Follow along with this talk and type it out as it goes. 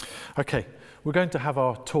Okay, we're going to have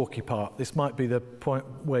our talky part. This might be the point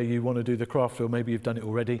where you want to do the craft, or maybe you've done it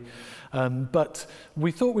already. But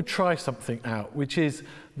we thought we'd try something out, which is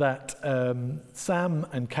that Sam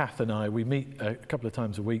and Kath and I, we meet a couple of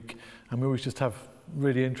times a week, and we always just have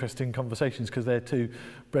really interesting conversations because they're two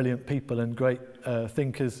brilliant people and great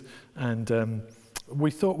thinkers. And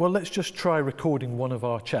we thought, well, let's just try recording one of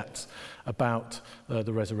our chats about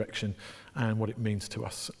the resurrection and what it means to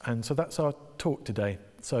us. And so that's our talk today.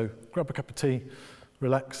 So grab a cup of tea,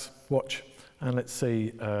 relax, watch, and let's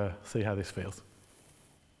see how this feels.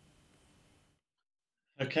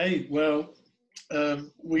 Okay, well,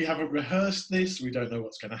 we haven't rehearsed this. We don't know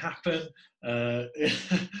what's going to happen.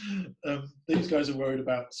 These guys are worried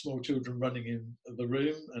about small children running in the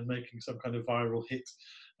room and making some kind of viral hit.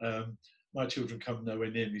 My children come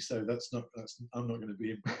nowhere near me, so I'm not going to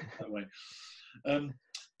be impacted that way.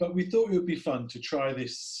 But we thought it would be fun to try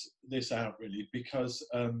this out, really, because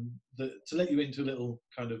to let you into a little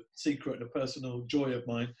kind of secret and a personal joy of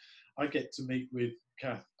mine, I get to meet with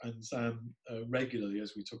Kath and Sam regularly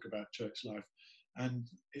as we talk about church life, and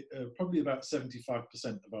probably about 75%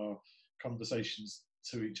 of our conversations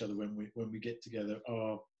to each other when we get together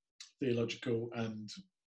are theological and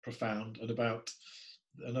profound, and about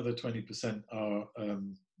another 20% are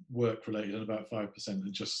work related, and about 5%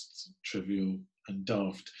 are just trivial and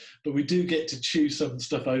daft. But we do get to chew some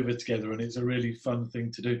stuff over together, and it's a really fun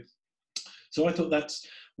thing to do. So I thought that's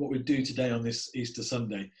what we'd do today on this Easter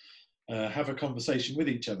Sunday. Have a conversation with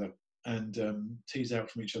each other and tease out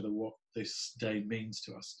from each other what this day means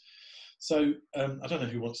to us. So I don't know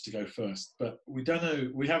who wants to go first, but we don't know,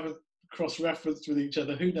 we haven't cross-referenced with each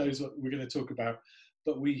other. Who knows what we're going to talk about?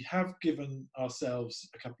 But we have given ourselves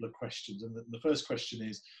a couple of questions. And the first question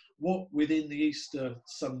is, what within the Easter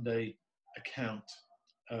Sunday account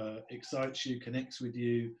excites you, connects with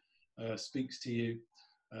you, speaks to you,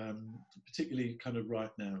 particularly kind of right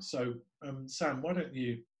now? So Sam, why don't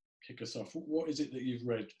you kick us off? What is it that you've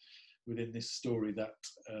read within this story that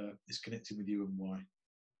is connecting with you, and why?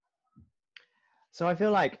 So I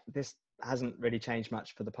feel like this hasn't really changed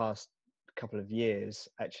much for the past couple of years,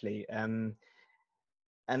 actually.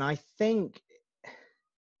 And I feel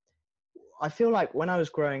like when I was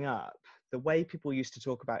growing up, the way people used to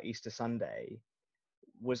talk about Easter Sunday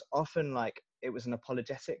was often like it was an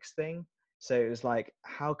apologetics thing. So it was like,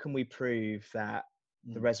 how can we prove that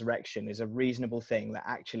the resurrection is a reasonable thing that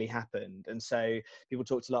actually happened? And so people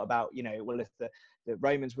talked a lot about, well, if the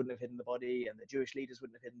Romans wouldn't have hidden the body, and the Jewish leaders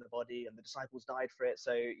wouldn't have hidden the body, and the disciples died for it.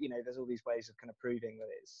 So, there's all these ways of kind of proving that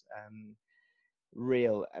it's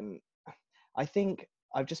real. And I think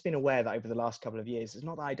I've just been aware that over the last couple of years, it's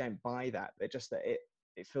not that I don't buy that, but just that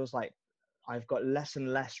it feels like I've got less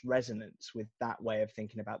and less resonance with that way of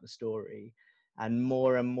thinking about the story, and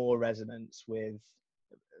more resonance with,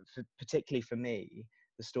 particularly for me,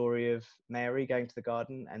 the story of Mary going to the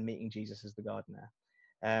garden and meeting Jesus as the gardener.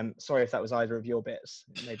 Sorry if that was either of your bits.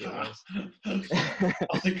 Maybe it was.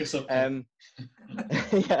 I'll think of something.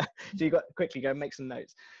 Yeah, so you got quickly go and make some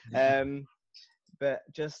notes. But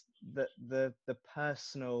just the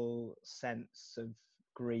personal sense of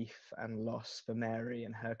grief and loss for Mary,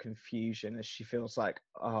 and her confusion as she feels like,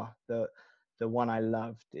 the one I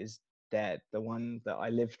loved is dead, the one that I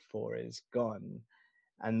lived for is gone.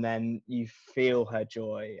 And then you feel her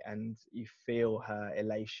joy and you feel her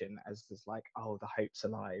elation as there's like, the hope's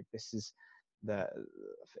alive. This is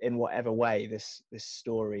in whatever way this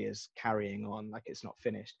story is carrying on, like it's not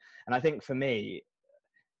finished. And I think for me,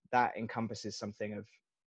 that encompasses something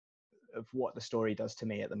of what the story does to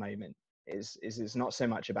me at the moment. Is it's not so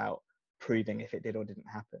much about proving if it did or didn't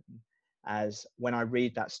happen, as when I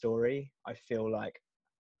read that story, I feel like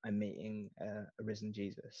I'm meeting a risen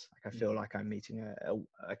Jesus. Like I feel like I'm meeting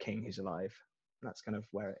a king who's alive. And that's kind of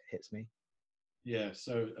where it hits me. Yeah,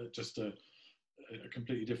 so just a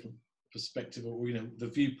completely different perspective, or the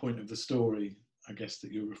viewpoint of the story, I guess,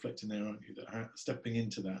 that you're reflecting there, aren't you? That stepping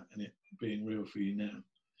into that and it being real for you now.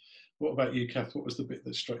 What about you, Kath? What was the bit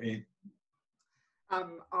that struck you?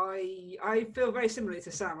 I feel very similarly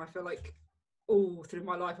to Sam. I feel like all through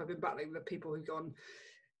my life I've been battling the people who've gone,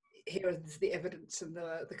 here is the evidence and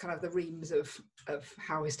the kind of the reams of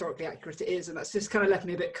how historically accurate it is, and that's just kind of left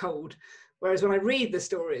me a bit cold. Whereas when I read the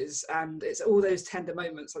stories, and it's all those tender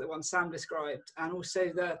moments like the one Sam described, and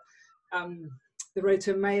also the road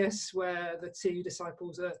to Emmaus where the two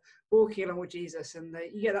disciples are walking along with Jesus, and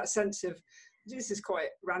you get that sense of Jesus is quite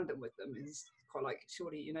random with them. He's quite like,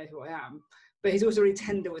 surely you know who I am, but he's also really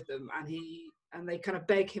tender with them, and they kind of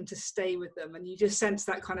beg him to stay with them, and you just sense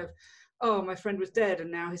that kind of, my friend was dead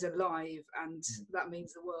and now he's alive, and that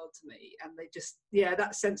means the world to me. And they just,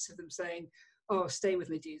 that sense of them saying, oh, stay with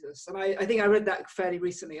me, Jesus. And I think I read that fairly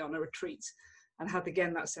recently on a retreat, and had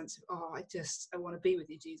again that sense of, oh, I want to be with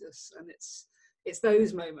you, Jesus. And it's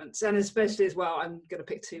those moments, and especially as well, I'm going to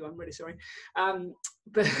pick two, I'm really sorry,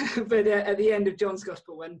 but at the end of John's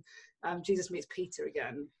Gospel, when Jesus meets Peter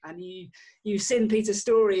again, and you've seen Peter's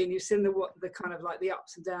story, and you've seen the kind of like the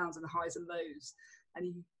ups and downs and the highs and lows,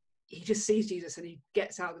 and he just sees Jesus, and he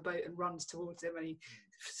gets out of the boat and runs towards him, and he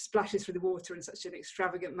splashes through the water in such an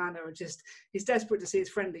extravagant manner, and just he's desperate to see his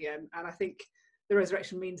friend again. And I think the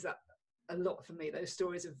resurrection means that a lot for me, those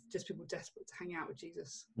stories of just people desperate to hang out with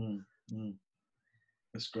Jesus.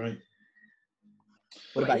 That's great.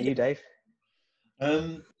 What about you, Dave?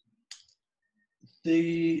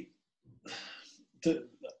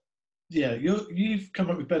 You've come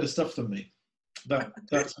up with better stuff than me.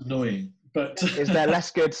 That's annoying. But is there less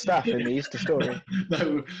good stuff in the Easter story?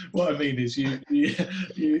 No, what I mean is you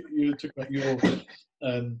talk about your.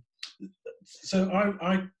 So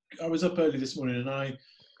I was up early this morning, and I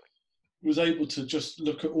was able to just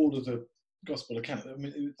look at all of the gospel accounts. I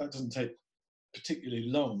mean, that doesn't take particularly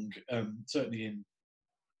long. Certainly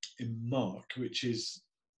in Mark, which is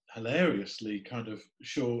hilariously kind of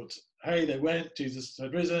short. Hey, they went, Jesus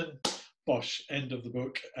had risen, bosh, end of the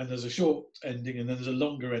book. And there's a short ending, and then there's a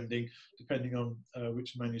longer ending, depending on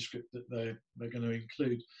which manuscript that they're going to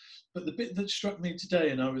include. But the bit that struck me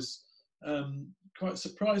today, and I was quite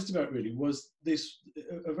surprised about really, was this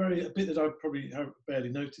a bit that I probably have barely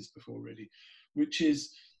noticed before really, which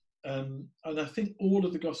is, and I think all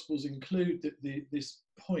of the Gospels include this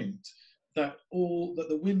point that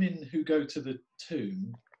the women who go to the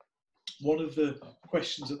tomb, one of the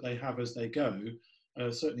questions that they have as they go,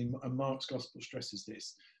 certainly Mark's Gospel stresses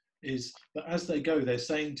this, is that as they go, they're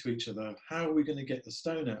saying to each other, how are we going to get the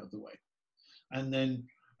stone out of the way? And then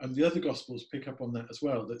the other Gospels pick up on that as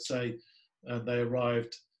well, that say they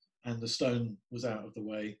arrived and the stone was out of the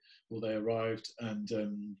way, or they arrived and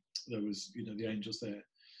there was, the angels there.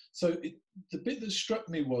 So the bit that struck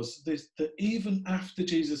me was this, that even after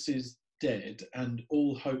Jesus is dead and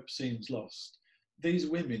all hope seems lost, these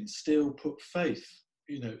women still put faith,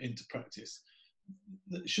 into practice.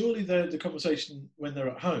 Surely they're the conversation when they're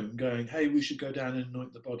at home going, hey, we should go down and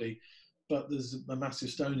anoint the body, but there's a massive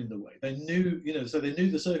stone in the way. They knew, so they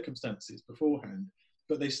knew the circumstances beforehand,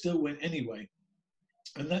 but they still went anyway.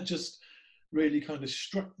 And that just really kind of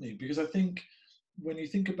struck me, because I think when you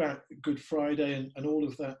think about Good Friday and all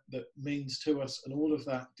of that means to us, and all of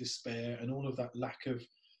that despair and all of that lack of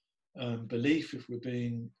belief, if we're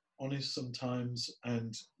being honest sometimes,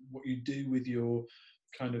 and what you do with your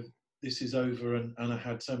kind of, this is over and I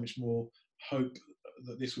had so much more hope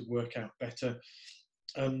that this would work out better.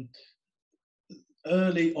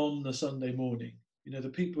 Early on the Sunday morning, the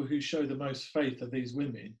people who show the most faith are these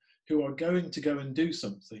women who are going to go and do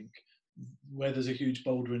something where there's a huge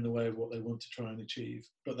boulder in the way of what they want to try and achieve,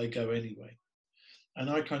 but they go anyway. And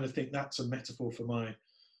I kind of think that's a metaphor for my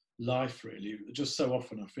life, really. Just so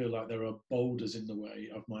often I feel like there are boulders in the way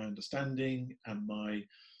of my understanding and my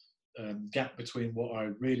gap between what I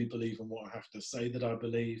really believe and what I have to say that I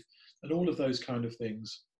believe, and all of those kind of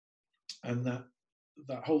things. And that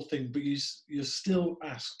whole thing, but you're still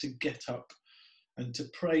asked to get up and to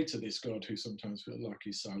pray to this God who sometimes feels like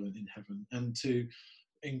he's silent in heaven, and to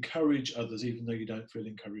encourage others even though you don't feel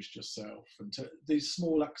encouraged yourself, and to these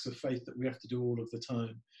small acts of faith that we have to do all of the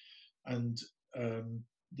time. And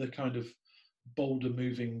the kind of boulder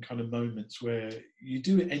moving kind of moments where you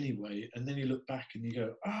do it anyway, and then you look back and you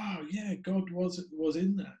go, oh yeah, God was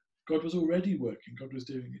in that. God was already working. God was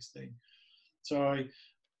doing his thing. So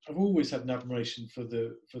I've always had an admiration for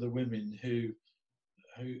the women who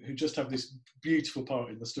just have this beautiful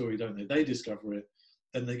part in the story, don't they? They discover it,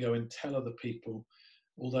 then they go and tell other people,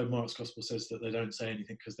 although Mark's Gospel says that they don't say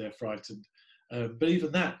anything because they're frightened. But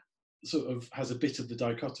even that sort of has a bit of the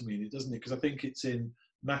dichotomy in it, doesn't it? Because I think it's in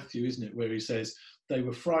Matthew, isn't it, where he says they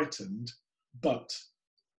were frightened, but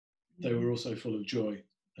they were also full of joy,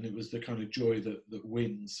 and it was the kind of joy that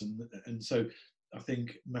wins. And so I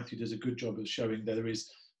think Matthew does a good job of showing there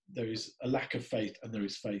is a lack of faith and there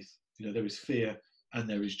is faith. There is fear and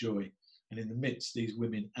there is joy, and in the midst these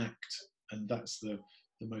women act, and that's the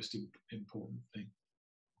most important thing.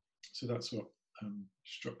 So that's what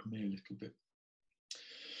struck me a little bit.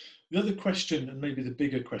 The other question, and maybe the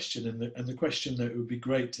bigger question, and the question that it would be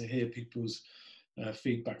great to hear people's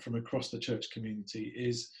feedback from across the church community,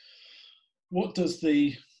 is what does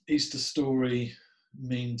the Easter story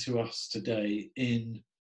mean to us today in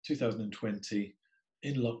 2020,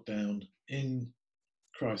 in lockdown, in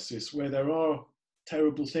crisis, where there are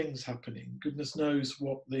terrible things happening? Goodness knows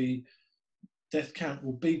what the death count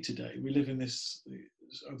will be today. We live in this,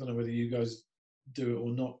 I don't know whether you guys do it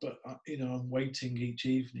or not, but I'm waiting each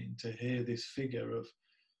evening to hear this figure of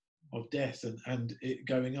death and it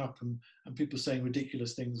going up, and people saying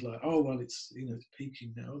ridiculous things like, oh well, it's it's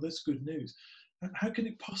peaking now. Oh, that's good news. How can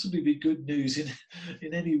it possibly be good news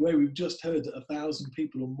in any way? We've just heard that 1,000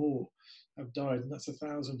 people or more have died, and that's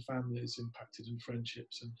 1,000 families impacted, and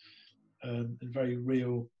friendships, and very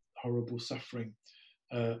real horrible suffering.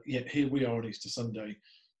 Yet here we are on Easter Sunday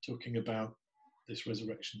talking about this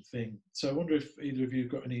resurrection thing. So I wonder if either of you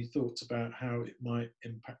have got any thoughts about how it might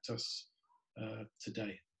impact us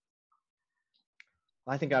today.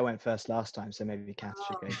 I think I went first last time, so maybe Kath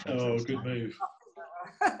should go first. Oh, good move.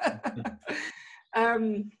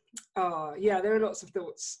 Yeah, there are lots of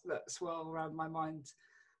thoughts that swirl around my mind.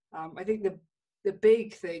 I think the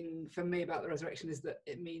big thing for me about the resurrection is that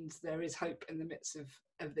it means there is hope in the midst of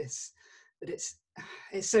this. That it's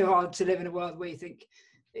so hard to live in a world where you think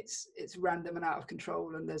it's random and out of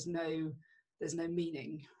control, and there's no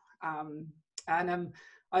meaning. I'm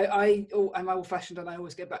old-fashioned, and I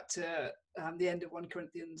always go back to the end of 1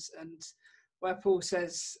 Corinthians, and where Paul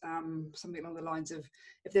says something along the lines of,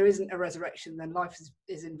 if there isn't a resurrection, then life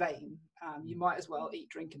is in vain. You might as well eat,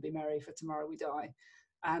 drink, and be merry, for tomorrow we die.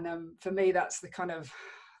 And for me, that's the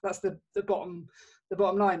bottom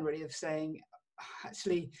line, really, of saying,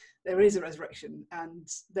 actually, there is a resurrection, and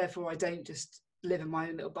therefore I don't just live in my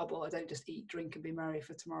own little bubble. I don't just eat, drink, and be merry,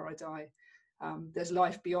 for tomorrow I die. There's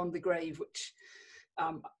life beyond the grave, which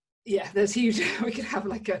there's huge. We could have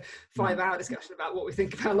like a 5-hour discussion about what we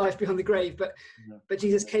think about life beyond the grave, but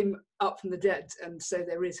Jesus came up from the dead, and so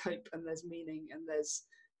there is hope, and there's meaning, and there's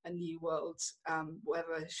a new world,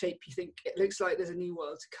 whatever shape you think it looks like. There's a new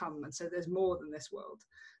world to come, and so there's more than this world,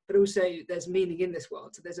 but also there's meaning in this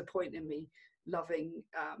world. So there's a point in me loving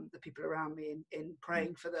the people around me, in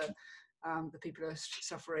praying for the people who are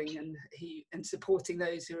suffering, and supporting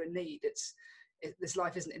those who are in need. This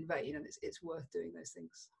life isn't in vain, and it's worth doing those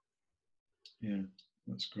things. Yeah,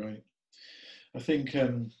 that's great. I think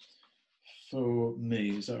for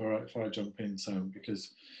me, is that all right if I jump in, Sam?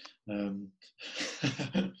 Because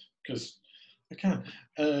because I can.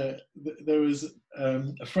 There was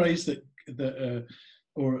a phrase that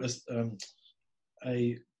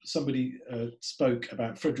somebody spoke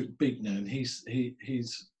about Frederick Buechner, and he's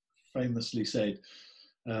famously said,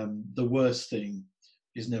 "The worst thing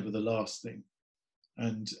is never the last thing."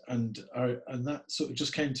 And that sort of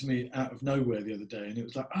just came to me out of nowhere the other day, and it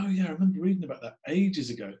was like, oh yeah, I remember reading about that ages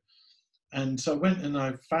ago. And so I went and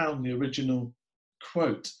I found the original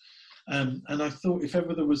quote, and I thought, if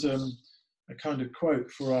ever there was a kind of quote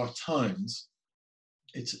for our times,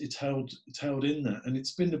 it's held in that, and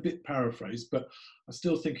it's been a bit paraphrased, but I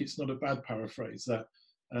still think it's not a bad paraphrase. That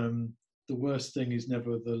the worst thing is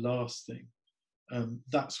never the last thing.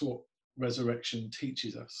 That's what resurrection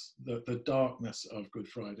teaches us. The darkness of Good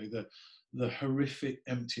Friday, the horrific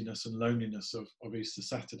emptiness and loneliness of Easter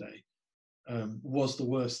Saturday was the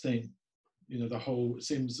worst thing. It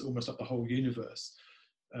seems almost like the whole universe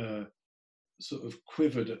sort of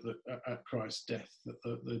quivered at Christ's death.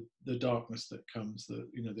 The darkness that comes,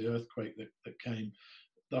 the earthquake that came,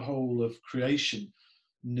 the whole of creation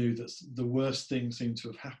knew that the worst thing seemed to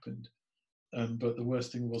have happened, but the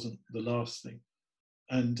worst thing wasn't the last thing.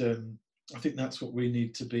 And I think that's what we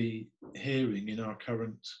need to be hearing in our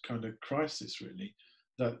current kind of crisis, really,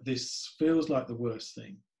 that this feels like the worst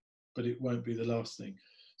thing, but it won't be the last thing.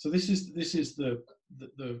 So this is the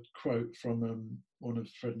quote from one of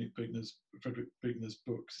Frederick Buechner's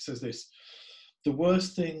books. It says this: "The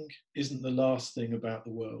worst thing isn't the last thing about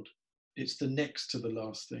the world. It's the next to the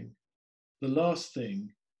last thing. The last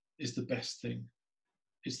thing is the best thing.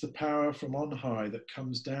 It's the power from on high that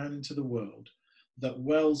comes down into the world, that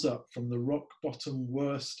wells up from the rock bottom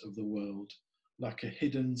worst of the world like a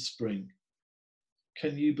hidden spring.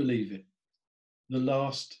 Can you believe it? The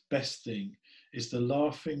last best thing is the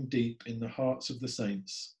laughing deep in the hearts of the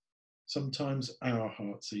saints, sometimes our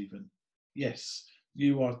hearts even. Yes,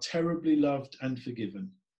 you are terribly loved and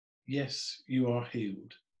forgiven. Yes, you are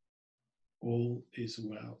healed. All is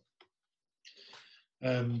well."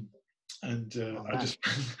 I just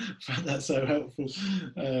found that so helpful.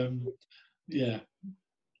 Yeah.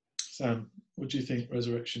 Sam, what do you think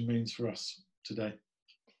resurrection means for us today?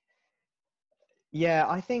 Yeah,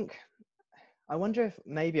 I wonder if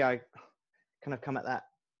maybe I kind of come at that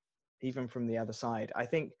even from the other side. I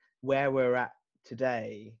think where we're at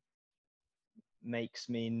today makes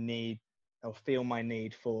me need or feel my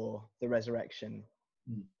need for the resurrection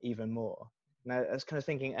even more. And I was kind of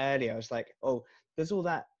thinking earlier, I was like, oh, there's all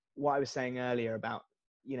that, what I was saying earlier about,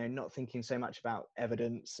 not thinking so much about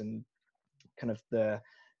evidence and kind of the,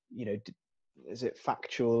 is it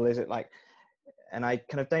factual? Is it like, and I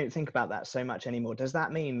kind of don't think about that so much anymore. Does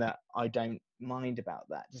that mean that I don't mind about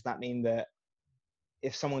that? Does that mean that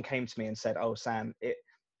if someone came to me and said, oh, Sam,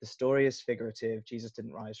 the story is figurative, Jesus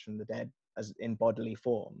didn't rise from the dead as in bodily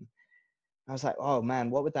form, I was like, oh man,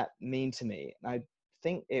 what would that mean to me? And I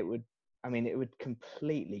think it would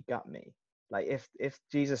completely gut me. Like if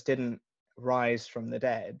Jesus didn't rise from the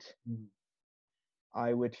dead,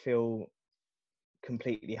 I would feel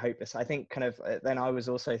completely hopeless. I think kind of then I was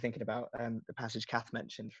also thinking about the passage Kath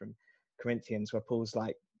mentioned from Corinthians, where Paul's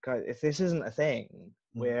like, guys, if this isn't a thing,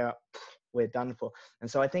 we're done for. And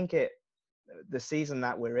so I think the season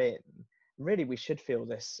that we're in, really we should feel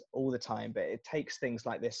this all the time, but it takes things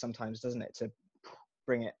like this sometimes, doesn't it, to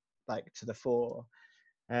bring it like to the fore.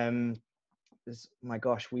 My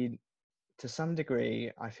gosh, to some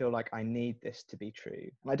degree, I feel like I need this to be true.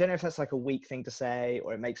 And I don't know if that's like a weak thing to say,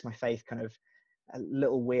 or it makes my faith kind of a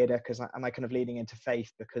little weirder, because am I kind of leaning into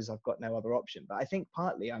faith because I've got no other option? But I think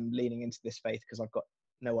partly I'm leaning into this faith because I've got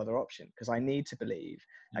no other option, because I need to believe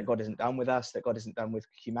that God isn't done with us, that God isn't done with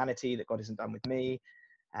humanity, that God isn't done with me,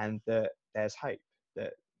 and that there's hope,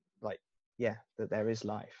 that that there is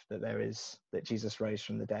life, that Jesus rose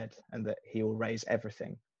from the dead, and that he will raise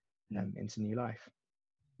everything into new life.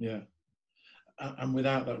 Yeah. And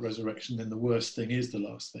without that resurrection, then the worst thing is the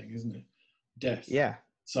last thing, isn't it? Death,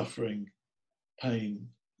 suffering, pain,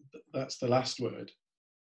 that's the last word.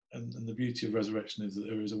 And the beauty of resurrection is that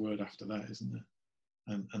there is a word after that, isn't there?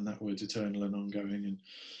 And that word's eternal and ongoing and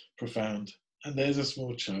profound. And there's a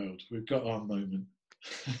small child. We've got our moment.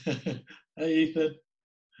 Hey, Ethan.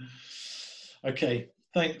 Okay,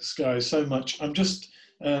 thanks, guys, so much. I'm just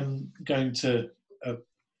going to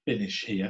finish here.